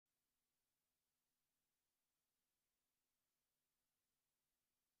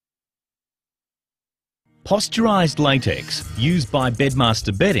Posturised latex, used by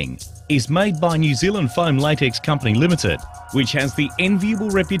Bedmaster Bedding, is made by New Zealand Foam Latex Company Limited, which has the enviable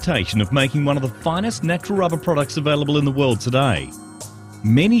reputation of making one of the finest natural rubber products available in the world today.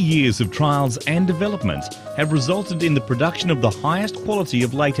 Many years of trials and development have resulted in the production of the highest quality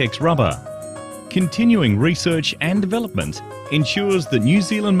of latex rubber. Continuing research and development ensures that New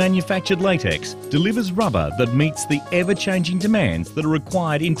Zealand manufactured latex delivers rubber that meets the ever-changing demands that are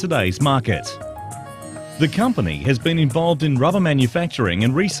required in today's market. The company has been involved in rubber manufacturing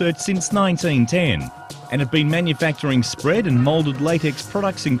and research since 1910 and have been manufacturing spread and moulded latex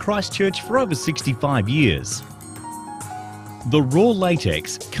products in Christchurch for over 65 years. The raw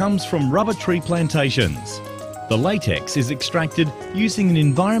latex comes from rubber tree plantations. The latex is extracted using an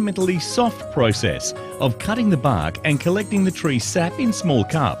environmentally soft process of cutting the bark and collecting the tree sap in small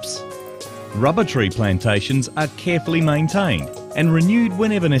cups. Rubber tree plantations are carefully maintained and renewed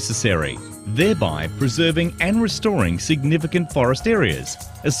whenever necessary, thereby preserving and restoring significant forest areas,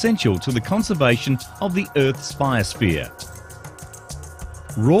 essential to the conservation of the Earth's biosphere.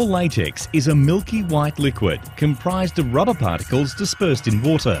 Raw latex is a milky white liquid comprised of rubber particles dispersed in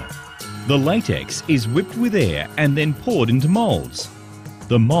water. The latex is whipped with air and then poured into moulds.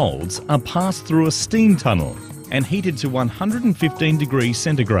 The moulds are passed through a steam tunnel and heated to 115 degrees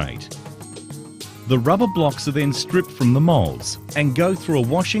centigrade. The rubber blocks are then stripped from the moulds and go through a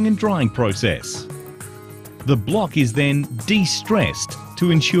washing and drying process. The block is then de-stressed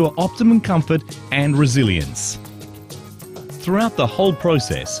to ensure optimum comfort and resilience. Throughout the whole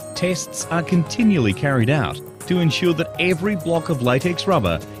process, tests are continually carried out to ensure that every block of latex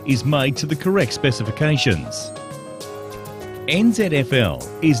rubber is made to the correct specifications.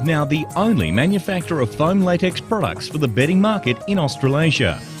 NZFL is now the only manufacturer of foam latex products for the bedding market in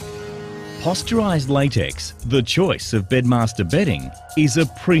Australasia. Posturised latex, the choice of Bedmaster Bedding, is a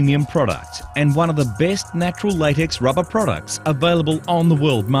premium product and one of the best natural latex rubber products available on the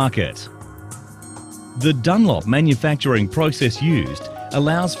world market. The Dunlop manufacturing process used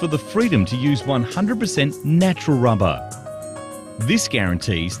allows for the freedom to use 100% natural rubber. This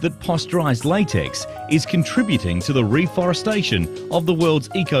guarantees that posturised latex is contributing to the reforestation of the world's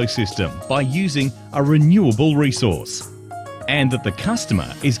ecosystem by using a renewable resource, and that the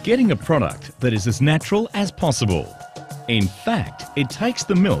customer is getting a product that is as natural as possible. In fact, it takes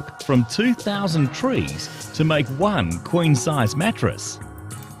the milk from 2,000 trees to make one queen-size mattress.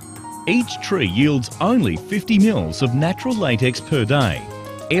 Each tree yields only 50 mils of natural latex per day.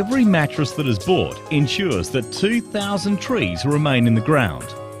 Every mattress that is bought ensures that 2,000 trees remain in the ground.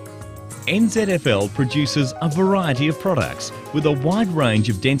 NZFL produces a variety of products with a wide range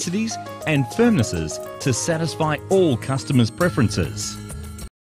of densities and firmnesses to satisfy all customers' preferences.